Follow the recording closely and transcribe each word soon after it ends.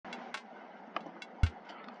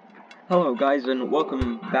Hello guys, and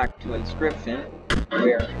welcome back to Inscryption,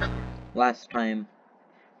 where last time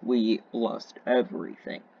we lost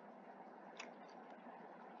everything.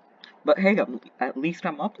 But hey, at least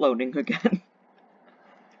I'm uploading again.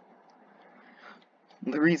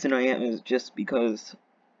 The reason I am is just because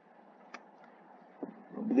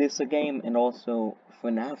this a game and also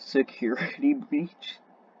FNAF Security Breach.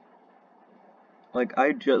 Like,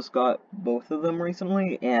 I just got both of them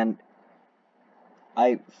recently, and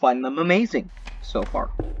I find them amazing so far.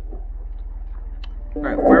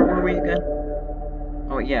 Alright, where were we again?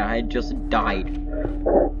 Oh yeah, I just died.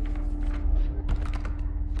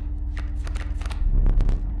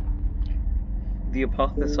 The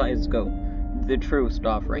apothesized goat. The truest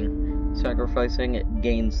offering. Sacrificing it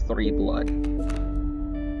gains 3 blood.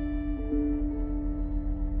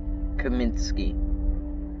 Kaminsky.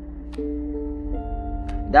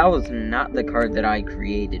 That was not the card that I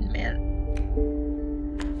created, man.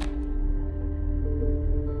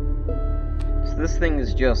 So this thing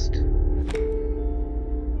is just...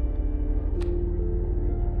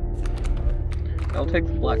 I'll take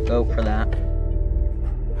the black goat for that.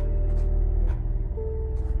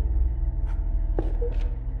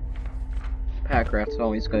 Pack rat's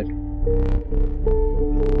always good.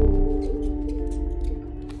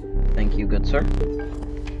 Thank you, good sir.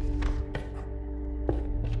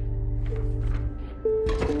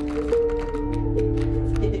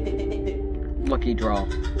 Lucky draw.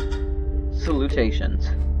 Salutations.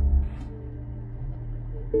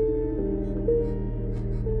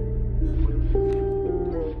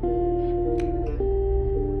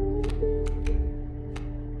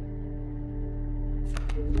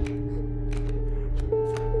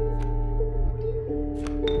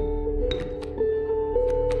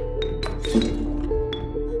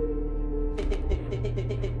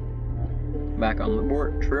 Back on the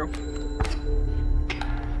board, true.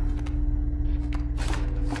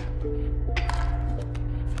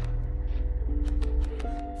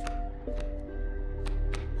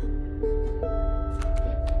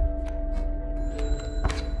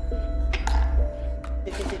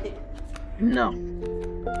 No.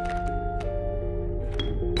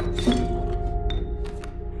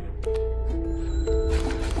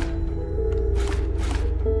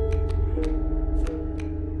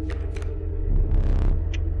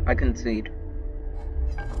 I concede.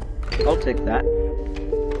 I'll take that.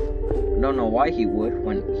 I don't know why he would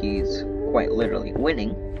when he's quite literally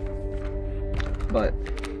winning. But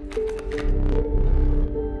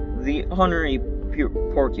the honorary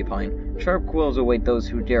porcupine. Sharp quills await those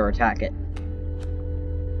who dare attack it.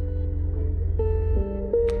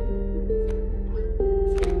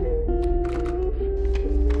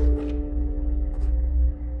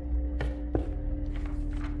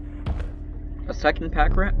 A second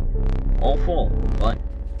pack rat? All full, but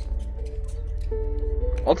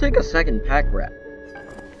I'll take a second pack rat.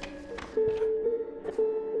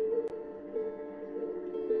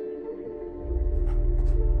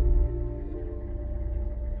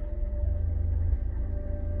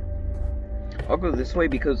 I'll go this way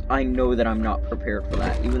because I know that I'm not prepared for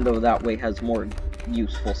that, even though that way has more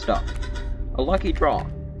useful stuff. A lucky draw.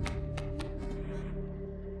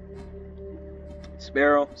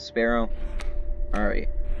 Sparrow, Sparrow. Alright.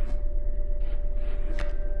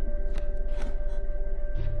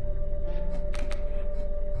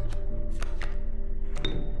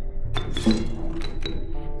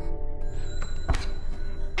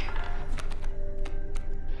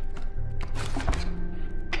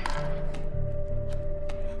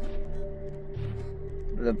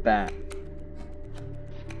 The bat.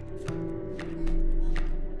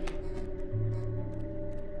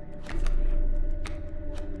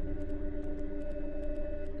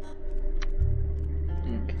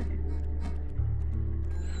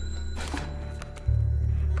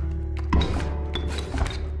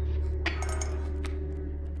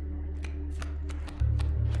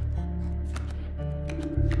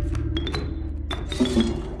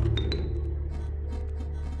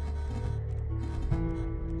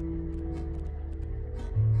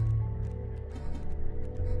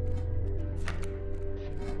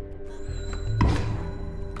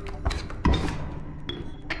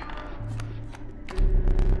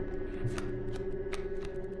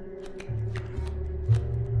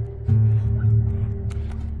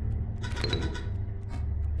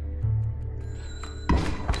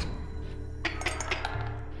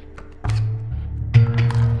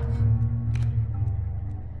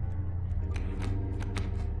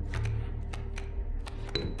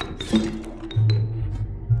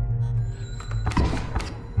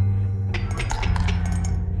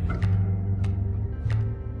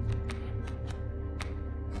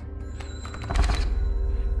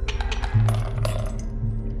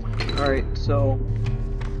 Alright, so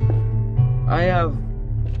I have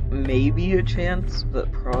maybe a chance,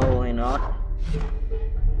 but probably not.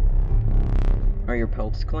 Are your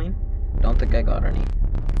pelts clean? Don't think I got any.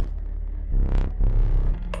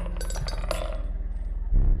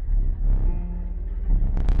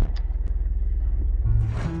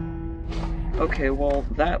 Okay, well,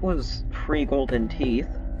 that was free golden teeth,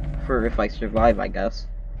 for if I survive, I guess.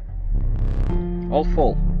 All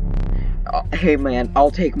full. Hey man,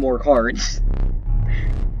 I'll take more cards.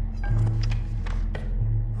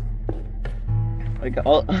 Like,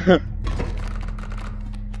 I'll...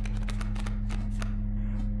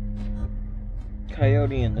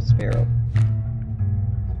 Coyote and the Sparrow.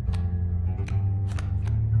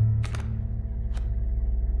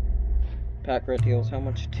 Pack red deals, how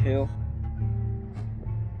much? 2?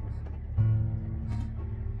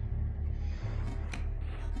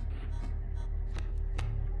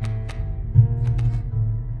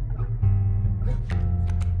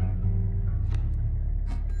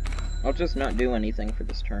 I'll just not do anything for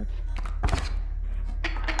this turn.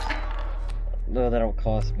 Though that'll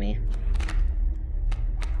cost me.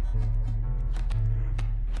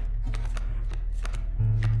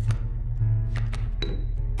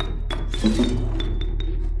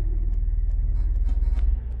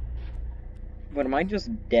 But am I just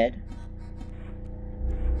dead?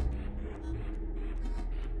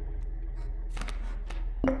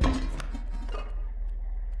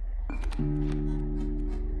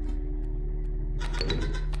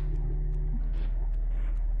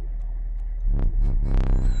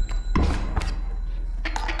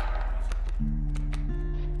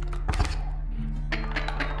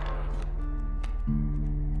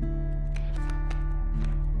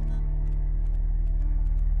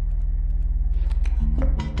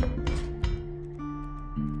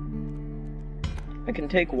 I can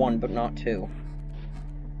take 1, but not 2.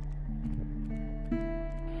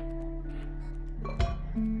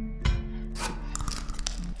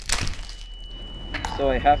 So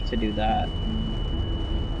I have to do that.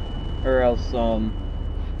 Or else,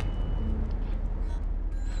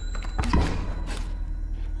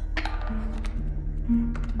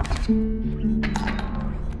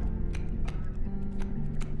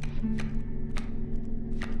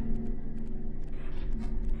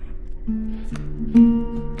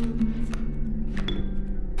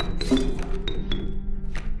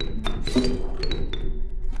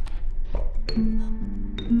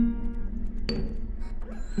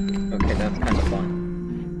 okay, that's kind of fun.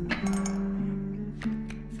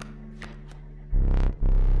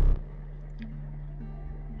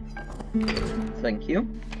 Thank you.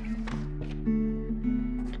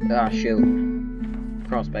 Ah, shoot.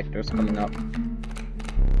 Prospector's coming up.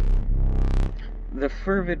 The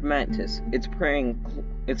fervid mantis. Its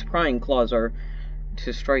prying claws are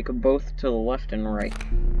to strike both to the left and right.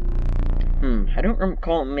 I don't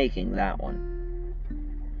recall making that one.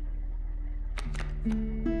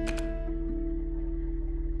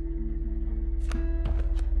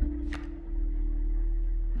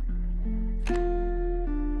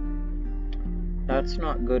 That's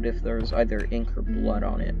not good if there's either ink or blood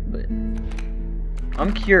on it, but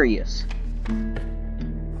I'm curious.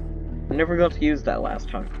 I never got to use that last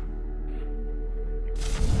time.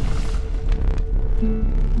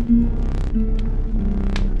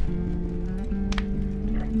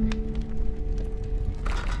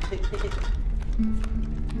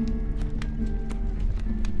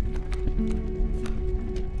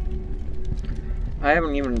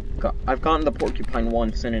 I've gotten the porcupine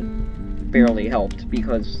once and it barely helped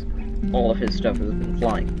because all of his stuff has been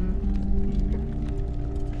flying.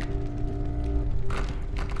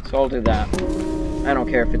 So I'll do that. I don't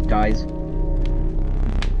care if it dies.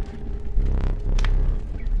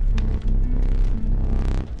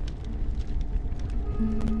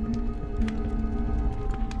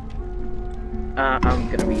 I'm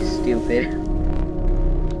gonna be stupid.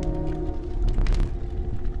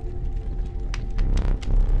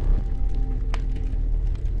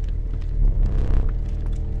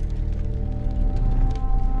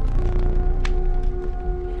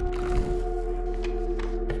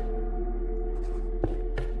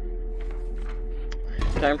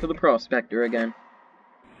 Time for the prospector again.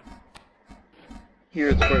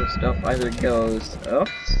 Here's where stuff either goes up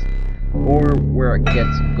or where it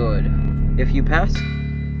gets good. If you pass,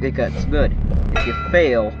 it gets good. If you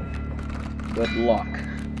fail, good luck.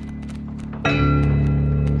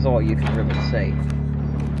 That's all you can really say.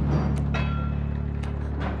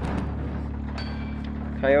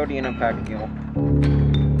 Coyote and a pack mule.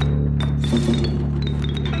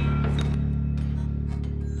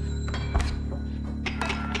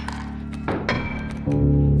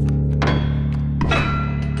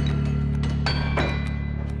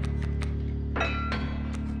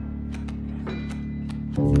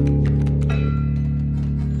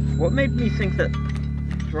 What made me think that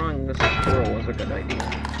drawing this squirrel was a good idea?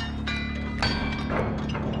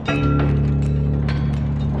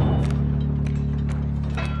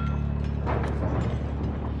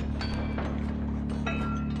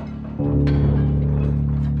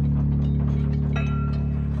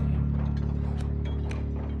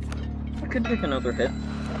 I could take another hit.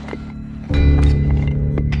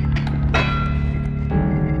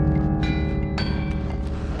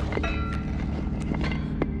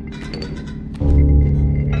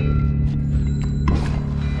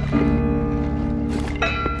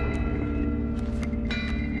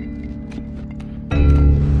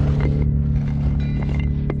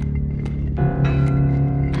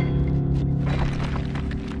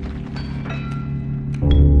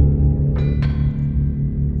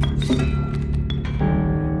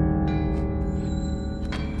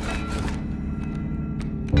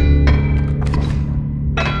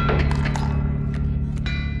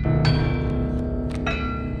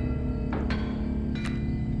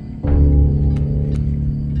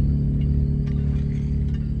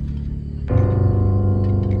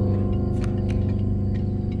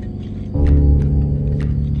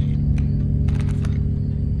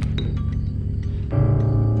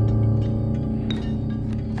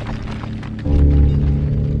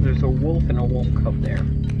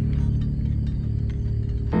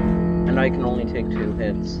 I can only take 2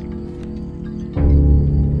 hits.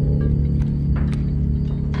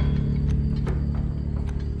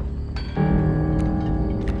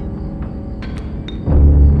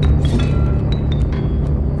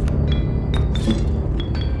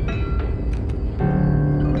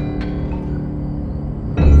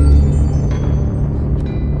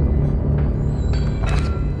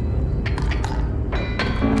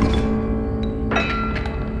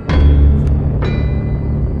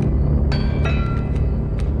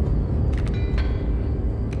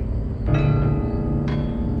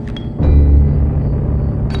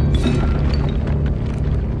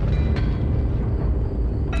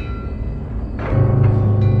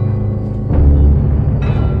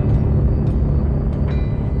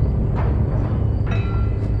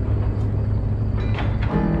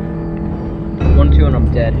 And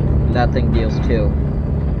I'm dead. That thing deals 2.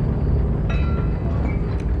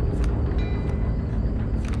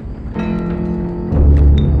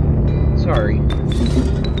 Sorry.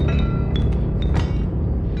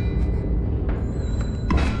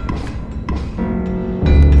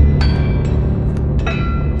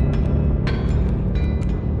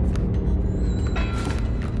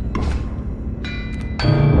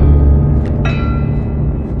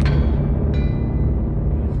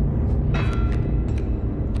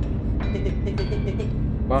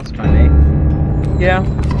 Last time, eh? Yeah,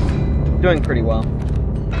 doing pretty well.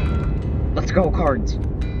 Let's go, cards!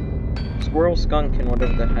 Squirrel, skunk, and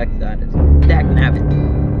whatever the heck that is. Dagnabbit!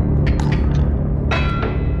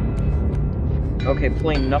 Okay,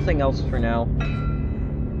 playing nothing else for now.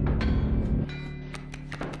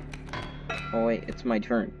 Oh wait, it's my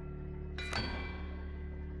turn.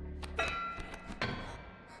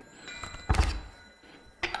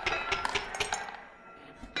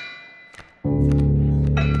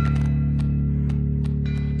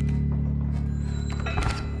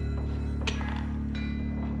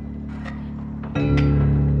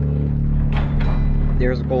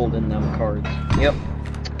 There's gold in them cards. Yep.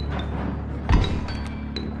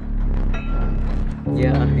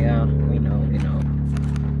 Yeah, we know.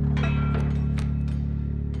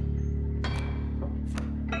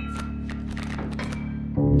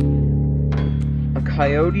 A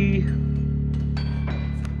coyote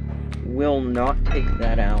will not take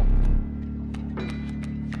that out.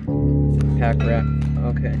 Pack rat.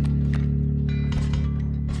 Okay.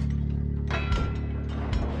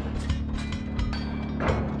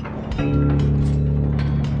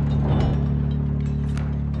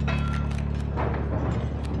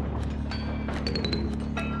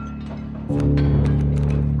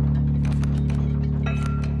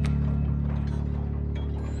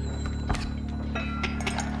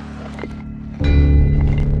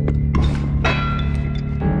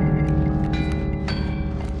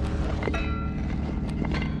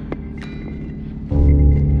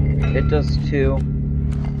 It does 2.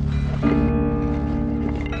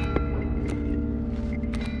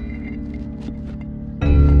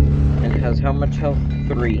 And it has how much health?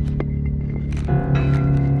 3.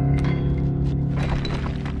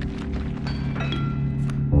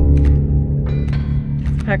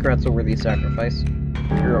 Pack rat's a worthy sacrifice.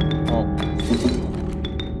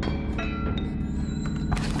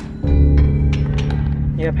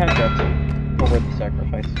 Yeah, pack rat's a worthy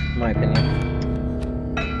sacrifice, in my opinion.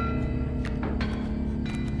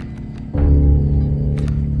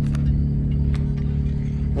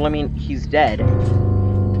 Well, I mean, he's dead.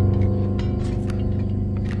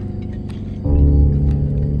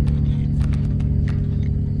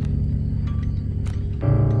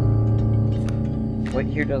 What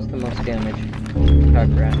here does the most damage? Pack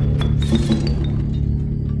rat.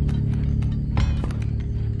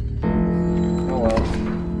 Oh well.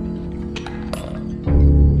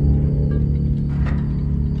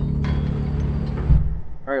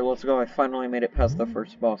 Alright, let's go. I finally made it past the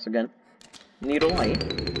first boss again. Need a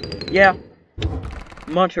light? Yeah.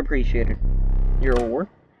 Much appreciated. Your reward.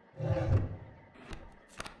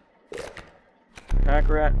 Pack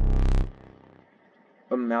rat.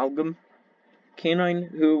 Amalgam. Canine,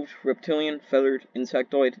 hooves, reptilian, feathered,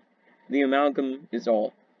 insectoid. The amalgam is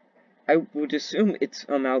all. I would assume it's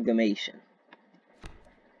amalgamation.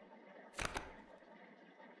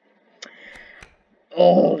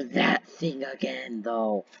 Oh, that thing again,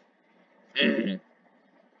 though.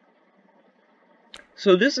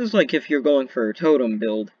 So this is like if you're going for a totem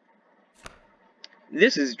build.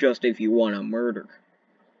 This is just if you want to murder.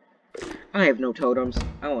 I have no totems.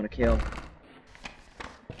 I want to kill.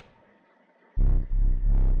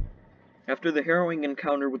 After the harrowing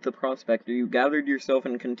encounter with the prospector, you gathered yourself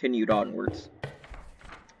and continued onwards.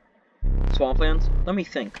 Swamplands? Let me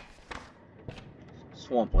think.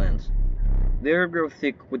 Swamplands. The air grows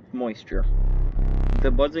thick with moisture. The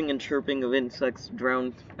buzzing and chirping of insects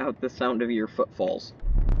drowned out the sound of your footfalls.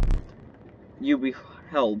 You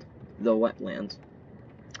beheld the wetlands.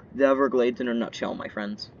 The Everglades in a nutshell, my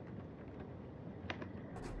friends.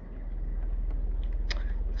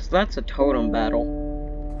 So that's a totem battle.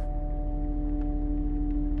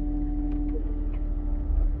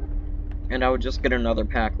 And I would just get another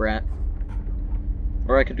pack rat.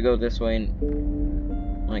 Or I could go this way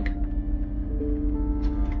and, like...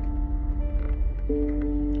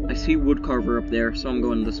 I see woodcarver up there, so I'm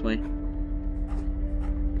going this way.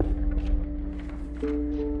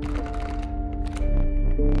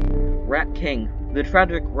 Rat King. The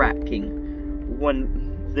tragic Rat King.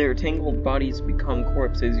 When their tangled bodies become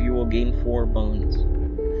corpses, you will gain 4 bones.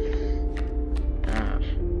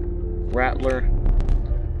 Rattler.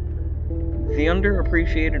 The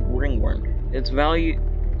underappreciated ringworm. Its value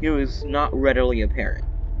is not readily apparent.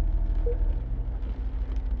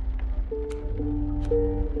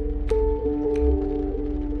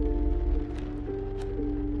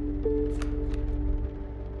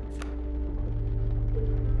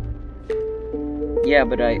 Yeah,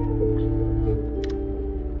 but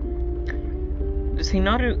does he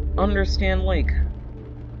not understand, like,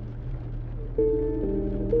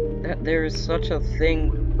 that there is such a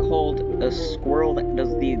thing called a squirrel that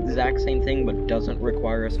does the exact same thing but doesn't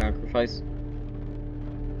require a sacrifice?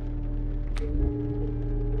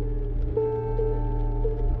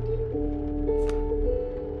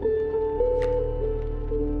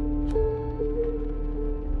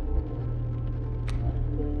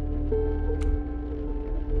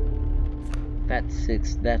 That's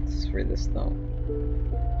 6, that's for this though.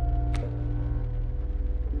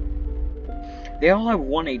 They all have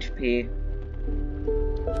 1 HP.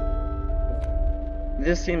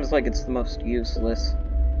 This seems like it's the most useless.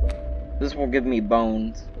 This will give me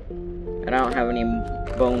bones. And I don't have any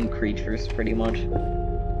bone creatures, pretty much.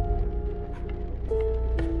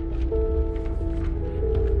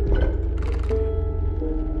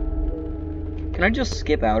 Can I just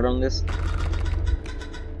skip out on this?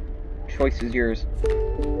 Choice is yours.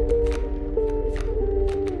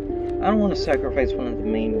 I don't want to sacrifice one of the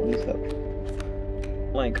main ones, though.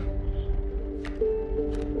 Like...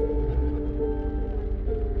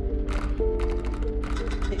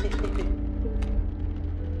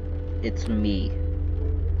 It's me.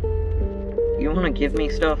 You wanna give me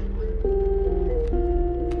stuff?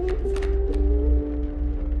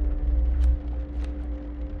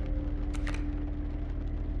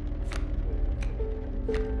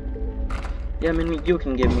 Yeah, I mean, you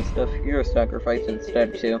can give me stuff. You're a sacrifice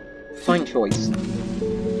instead, too. Fine choice.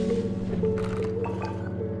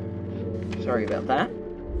 Sorry about that,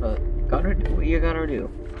 but gotta do what you gotta do.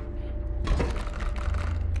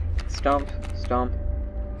 Stomp, stomp.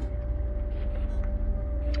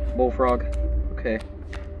 Bullfrog. Okay.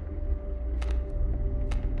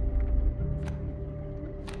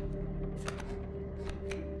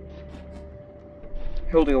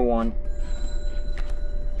 He'll do 1.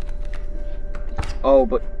 Oh,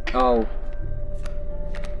 but... Oh.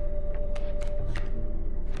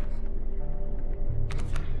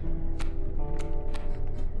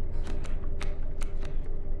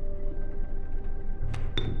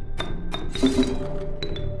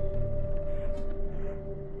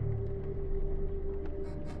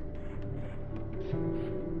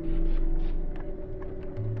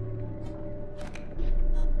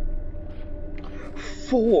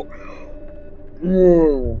 4!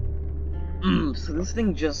 Whoa! So this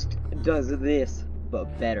thing just does this,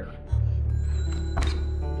 but better.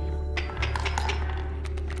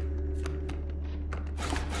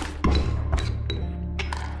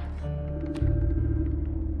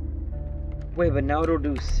 Wait, but now it'll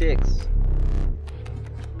do 6.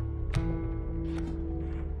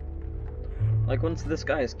 Like, once this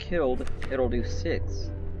guy is killed, it'll do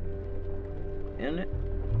 6. Isn't it?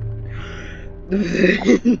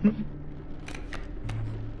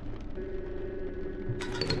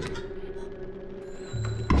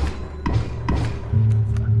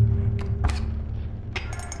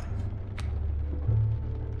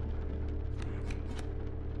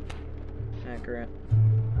 Accurate.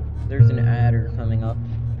 There's an adder coming up.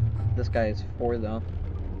 This guy is 4 though.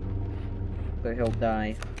 But he'll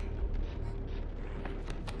die.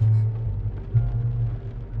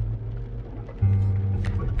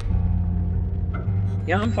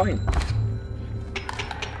 Yeah, I'm fine.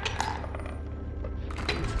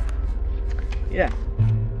 Yeah.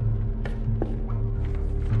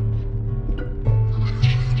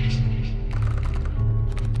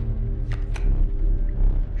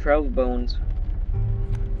 Trial of bones.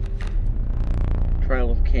 Trial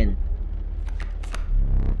of kin.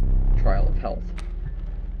 Trial of health.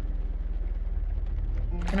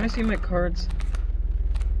 Can I see my cards?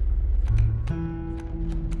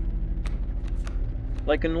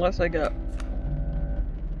 Like, unless I got,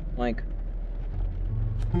 like,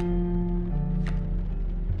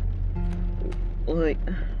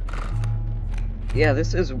 yeah,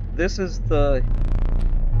 this is the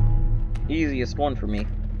easiest one for me.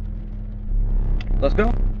 Let's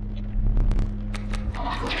go.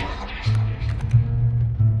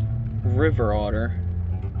 River otter,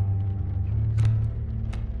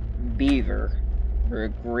 beaver, or a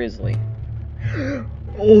grizzly.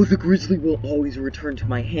 Oh, the grizzly will always return to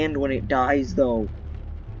my hand when it dies, though.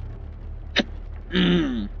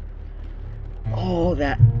 Oh,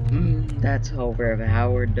 that's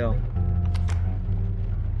overpowered, though.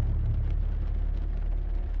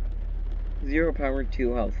 0 power,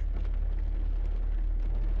 2 health.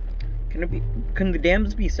 Can the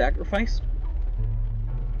dams be sacrificed?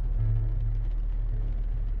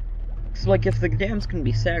 So, like, if the dams can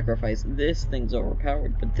be sacrificed, this thing's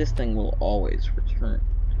overpowered, but this thing will always return.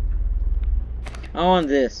 I want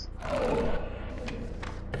this.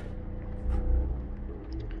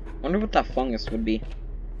 Wonder what that fungus would be.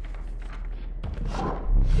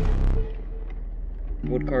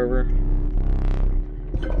 Woodcarver.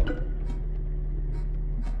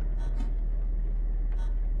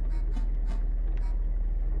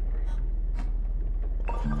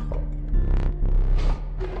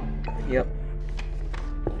 Yep.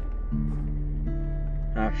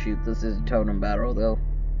 Oh shoot, this is a totem battle though.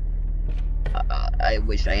 I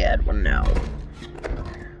wish I had one now.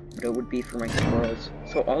 But it would be for my squirrels.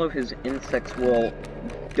 So all of his insects will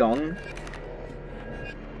dung.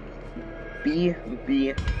 B.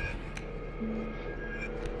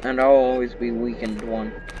 And I'll always be weakened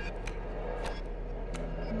 1.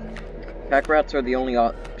 Pack rats are the only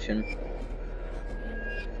option.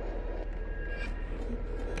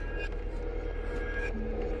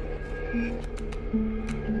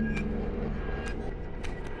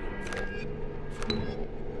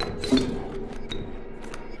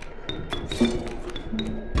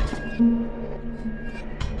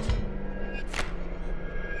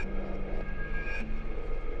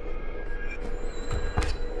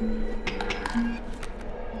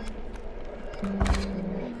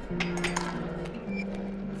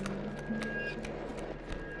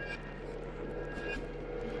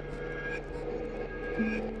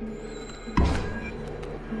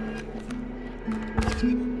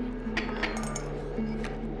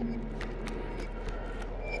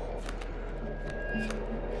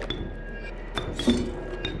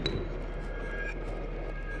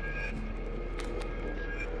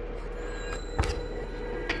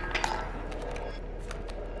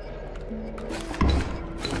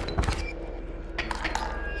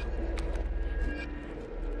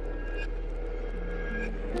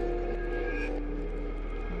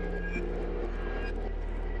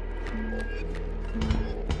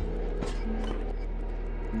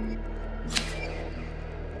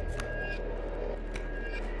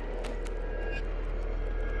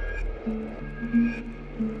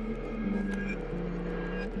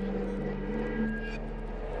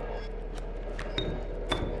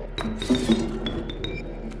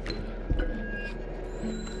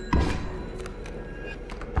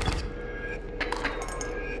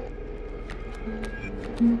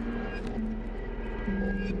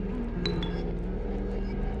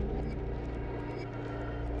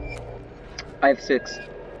 5, 6.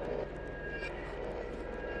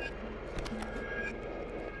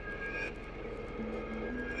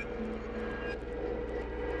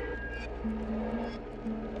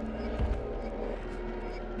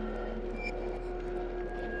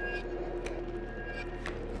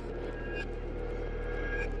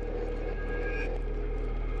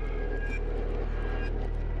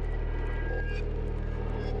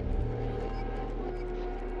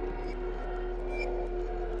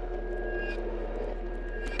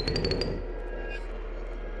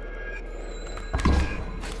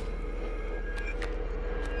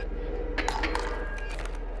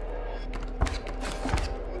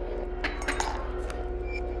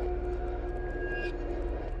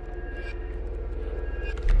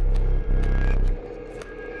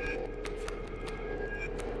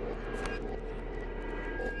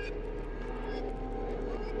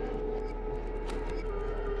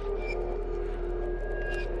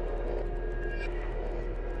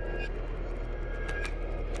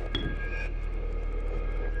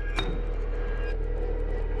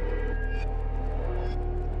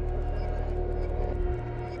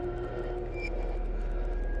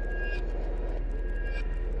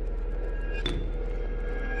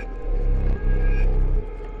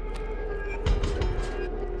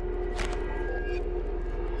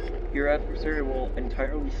 Your adversary will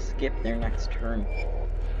entirely skip their next turn.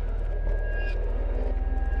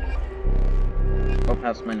 I'll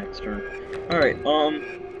pass my next turn. Alright,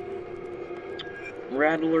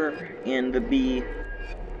 Rattler and the bee.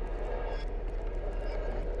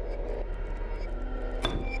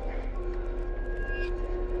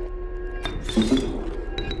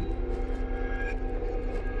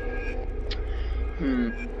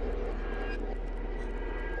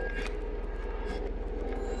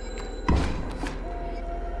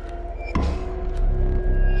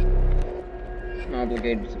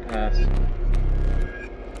 Obligated to pass.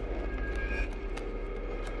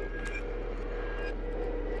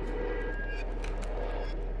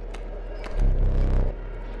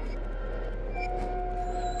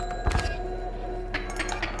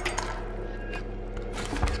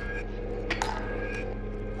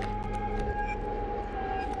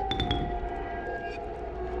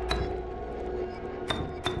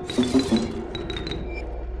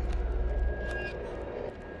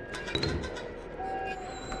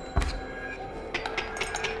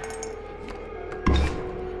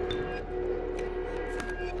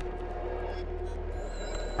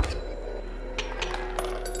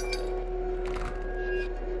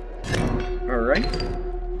 Alright.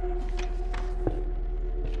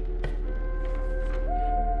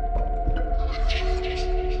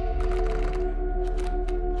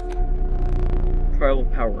 Trial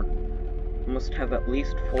of power. Must have at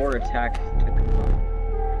least 4 attacks to combine.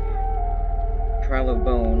 Trial of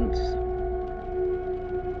bones.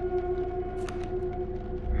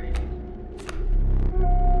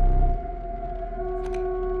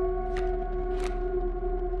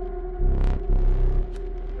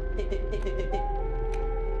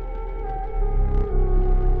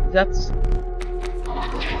 That's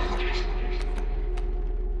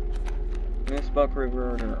Miss Buck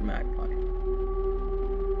River or Magpie.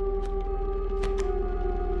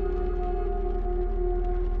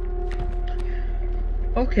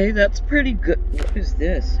 Okay, that's pretty good. What is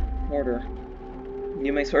this? Order.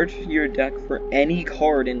 You may search your deck for any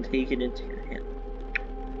card and take it into your hand.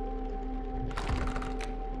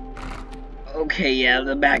 Okay, yeah,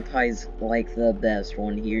 the Magpie's like the best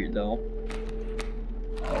one here, though.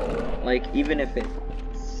 Like, even if it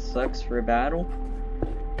sucks for battle,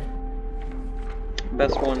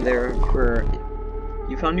 best one there for...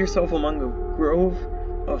 You found yourself among a grove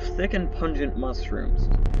of thick and pungent mushrooms.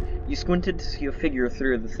 You squinted to see a figure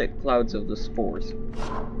through the thick clouds of the spores.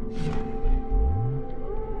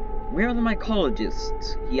 We are the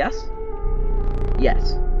mycologists, yes?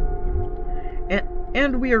 Yes.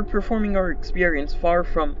 And we are performing our experience far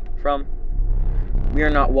from... We are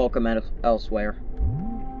not welcome elsewhere.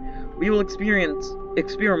 We will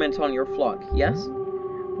experiment on your flock, yes?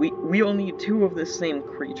 We will need 2 of the same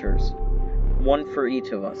creatures. 1 for each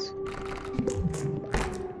of us.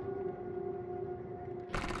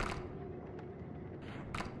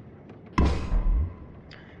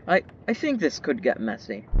 I think this could get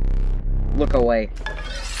messy. Look away.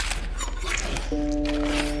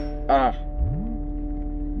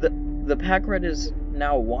 The pack red is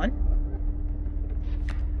now 1?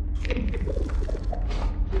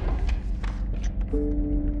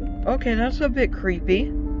 Okay, that's a bit creepy.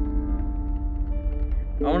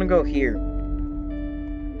 I want to go here.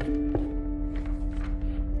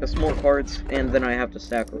 That's more cards, and then I have to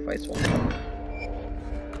sacrifice one.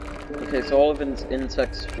 Okay, so all of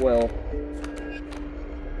insects will...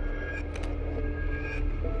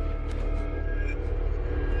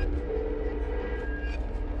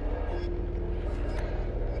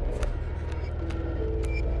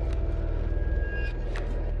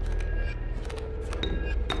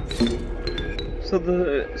 So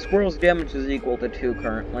the squirrel's damage is equal to 2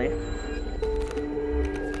 currently.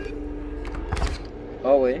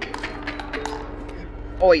 Oh wait.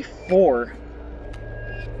 Oh wait, 4!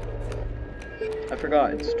 I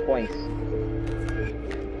forgot, it's twice.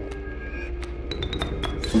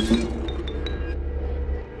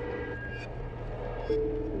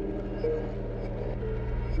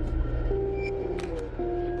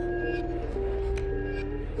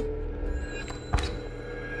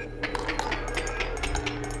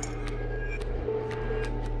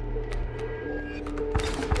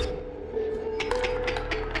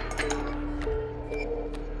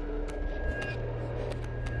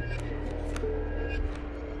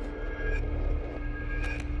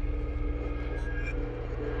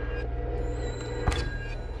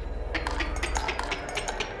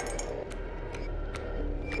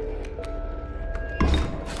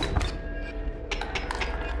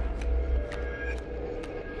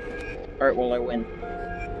 Alright, well I win.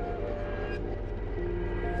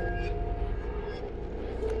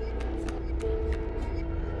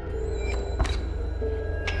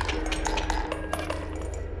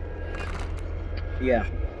 Yeah.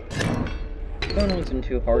 That one wasn't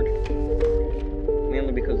too hard.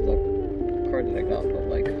 Mainly because of the card that I got, but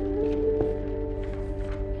like...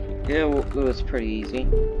 yeah, it was pretty easy.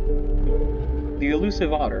 The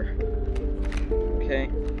elusive otter. Okay.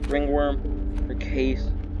 Ringworm. Or case.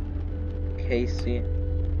 Casey.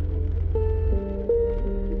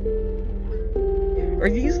 Are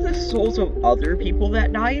these the souls of other people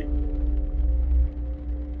that died?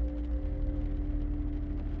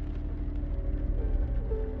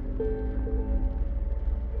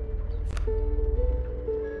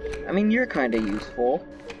 I mean, you're kinda useful.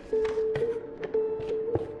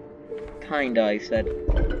 Kinda, I said.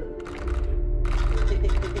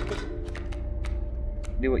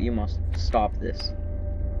 Do what you must. Stop this.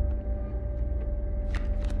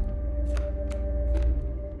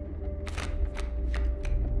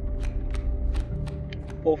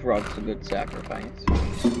 Bullfrog's a good sacrifice.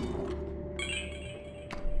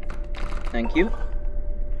 Thank you.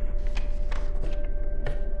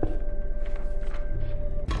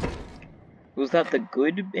 Was that the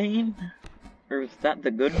good Bane? Or was that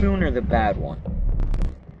the good boon or the bad one?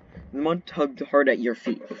 The mud tugged hard at your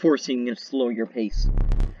feet, forcing you to slow your pace.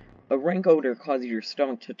 A rank odor caused your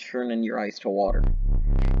stomach to churn and your eyes to water.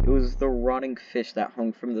 It was the rotting fish that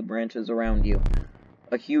hung from the branches around you.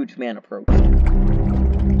 A huge man approached.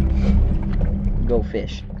 Go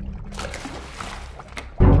fish.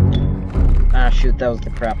 Ah shoot, that was the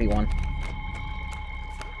crappy one.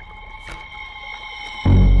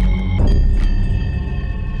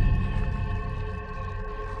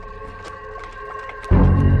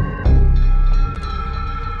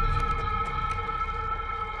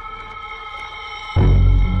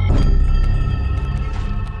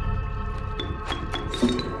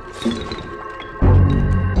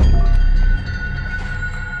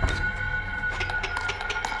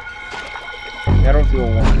 That'll do a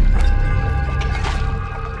 1.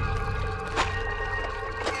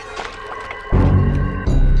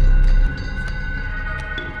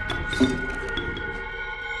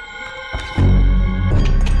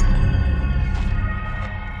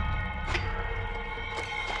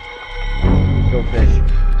 Go fish.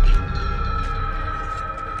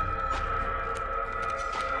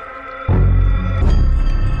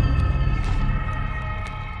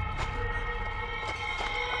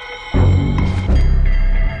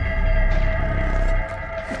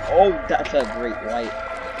 Oh, that's a great white.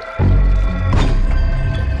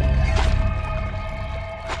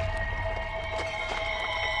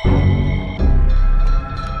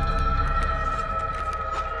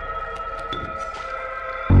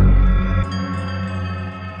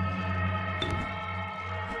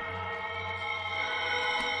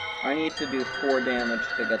 I need to do 4 damage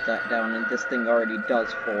to get that down, and this thing already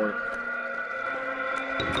does 4.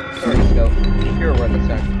 Sorry, go. You're worth the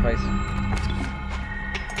sacrifice.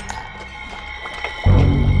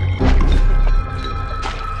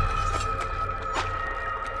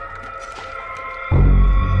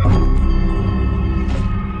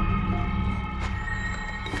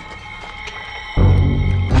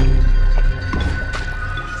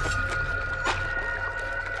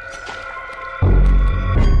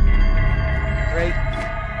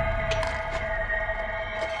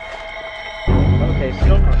 Okay,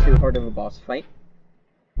 still not too hard of a boss fight.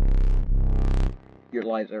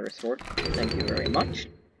 your lives are restored. Thank you very much.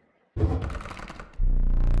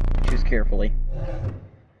 Choose carefully.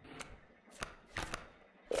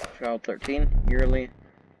 Child 13, yearly.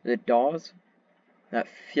 The Dawes? That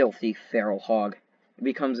filthy feral hog. It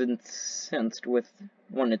becomes incensed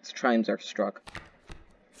when its chimes are struck.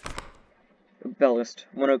 Bellist.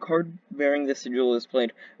 When a card bearing the sigil is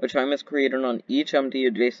played, a chime is created on each empty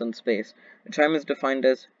adjacent space. A chime is defined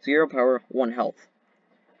as 0 power, 1 health.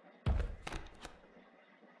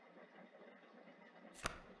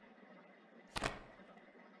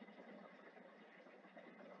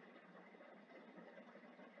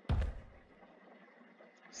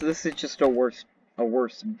 So this is just a worse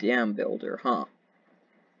dam builder, huh?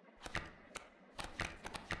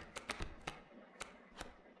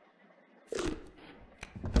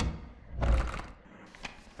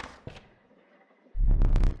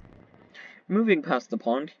 Moving past the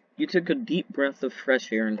pond, you took a deep breath of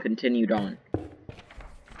fresh air and continued on.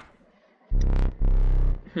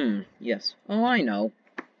 Yes. Oh, I know.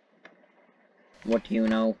 What do you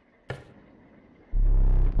know?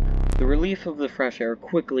 The relief of the fresh air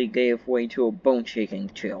quickly gave way to a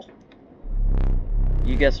bone-shaking chill.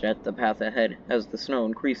 You guessed it, the path ahead, as the snow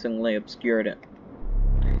increasingly obscured it.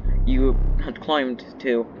 You had climbed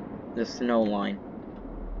to the snow line.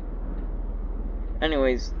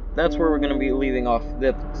 Anyways, that's where we're going to be leaving off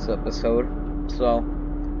this episode, so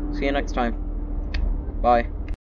see you next time. Bye.